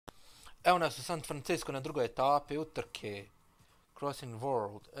Evo nas u San Francisco na drugoj etapi utrke. Cruis'n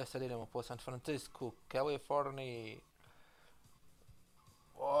World. Sad idemo po San Francisco, Kaliforniji.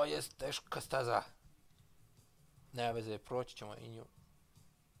 O, jest teška staza. Nema veze, proći ćemo i nju.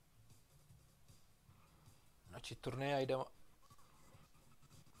 Znači, turneja idemo...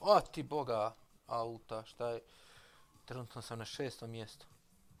 O, ti boga auta, šta je? Trenutno sam na 6. mjestu.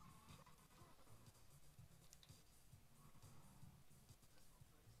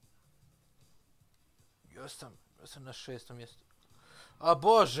 Ja sam na 6. mjestu. A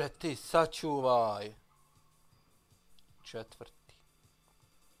bože ti, sačuvaj. 4.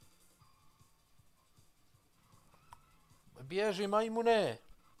 Bježi majmune.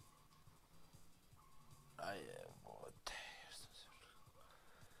 Aj evo te.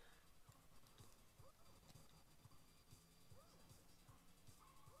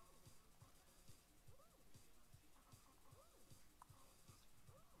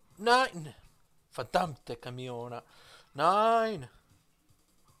 Nein! Verdammte kamiona. Nein!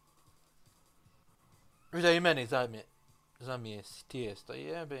 Vidi i meni zamijesi tijesto.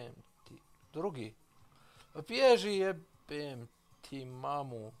 Jebem ti. Drugi. Bježi jebem ti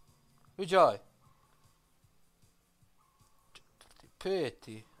mamu. Viđaj. 4.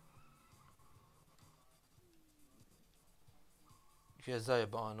 5. Je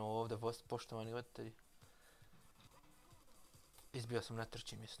zajebano ovdje, poštovani voditelji. Izbio sam na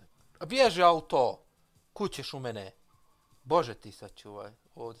 3. mjestu. A bježi auto! Kućeš u mene. Bože ti sačuvaj.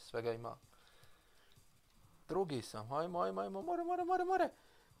 Ovdje svega ima. 2. sam. Ajmo. More.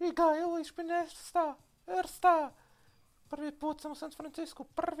 Iga, evo ich bin Ersta. Prvi put sam u San Francisco.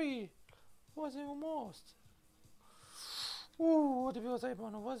 Prvi. Vozim u most. Ovdje je bilo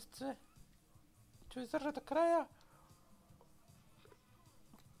zajebano vozit se. Ću izdržati do kraja.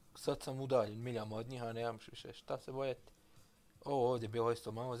 Sad sam udaljen miljama od njih, a nemam više šta se bojati. Ovdje je bilo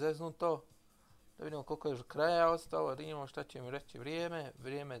isto malo zeznuto. Da vidimo koliko je još kraja ostalo, da imamo šta će mi reći vrijeme.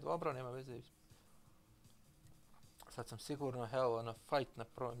 Vrijeme je dobro, nema veze. Sad sam sigurno hell on a fight na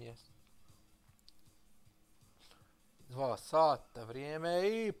 1. mjestu. 2 sata vrijeme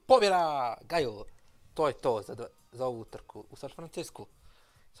i pobjeda! Gajl! To je to za ovu utrku u San Francisco.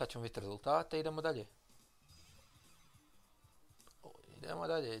 Sad ćemo vidjeti rezultate i idemo dalje. Idemo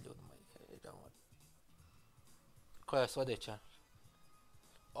dalje, ljudi moji. Koja je svodeća?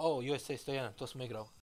 USA 101, to smo igrali.